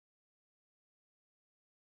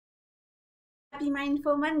Happy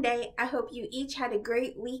Mindful Monday. I hope you each had a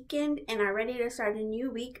great weekend and are ready to start a new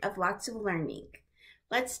week of lots of learning.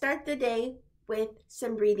 Let's start the day with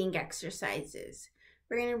some breathing exercises.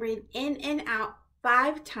 We're going to breathe in and out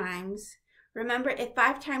 5 times. Remember, if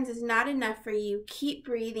 5 times is not enough for you, keep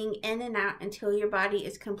breathing in and out until your body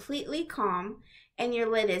is completely calm and your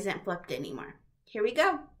lid isn't flipped anymore. Here we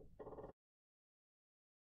go.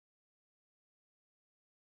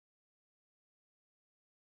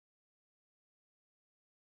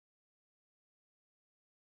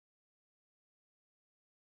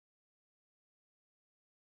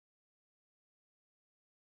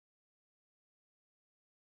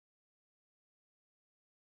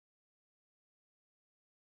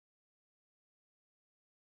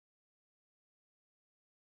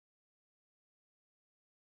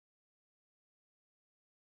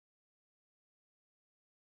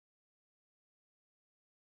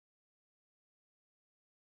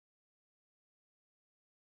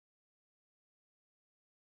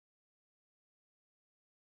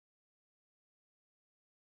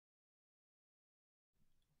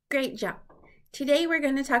 Great job. Today we're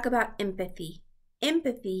going to talk about empathy.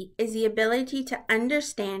 Empathy is the ability to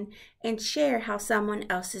understand and share how someone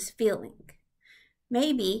else is feeling.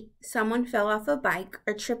 Maybe someone fell off a bike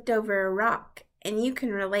or tripped over a rock, and you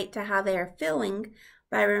can relate to how they are feeling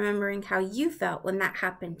by remembering how you felt when that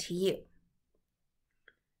happened to you.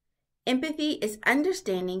 Empathy is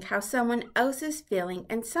understanding how someone else is feeling,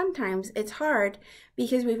 and sometimes it's hard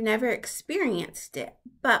because we've never experienced it,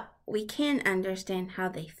 but we can understand how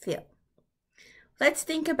they feel. Let's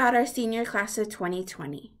think about our senior class of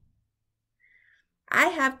 2020. I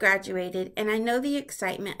have graduated, and I know the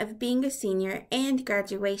excitement of being a senior and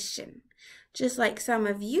graduation. Just like some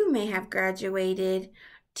of you may have graduated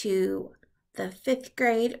to the 5th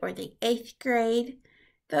grade or the 8th grade,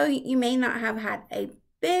 though you may not have had a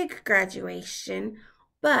big graduation,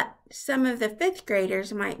 but some of the 5th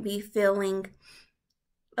graders might be feeling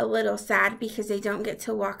a little sad because they don't get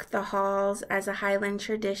to walk the halls as a Highland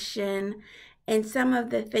tradition, and some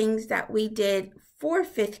of the things that we did for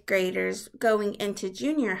 5th graders going into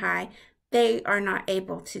junior high, they are not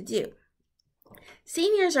able to do.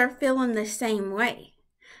 Seniors are feeling the same way.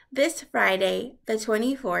 This Friday, the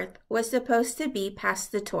 24th, was supposed to be Pass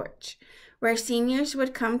the Torch, where seniors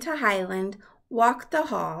would come to Highland, walk the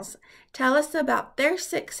halls, tell us about their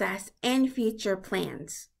success and future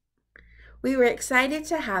plans. We were excited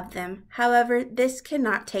to have them, however, this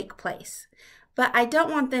cannot take place. But I don't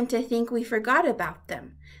want them to think we forgot about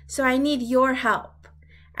them, so I need your help.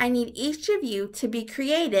 I need each of you to be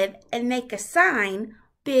creative and make a sign,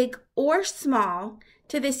 big or small,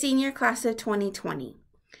 to the senior class of 2020,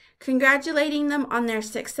 congratulating them on their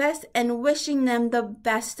success and wishing them the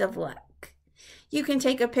best of luck. You can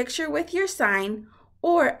take a picture with your sign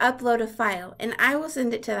or upload a file, and I will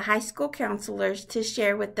send it to the high school counselors to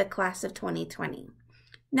share with the class of 2020.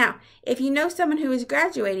 Now, if you know someone who is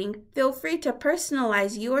graduating, feel free to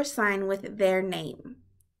personalize your sign with their name.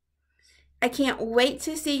 I can't wait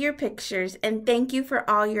to see your pictures, and thank you for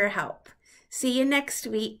all your help. See you next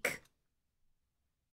week.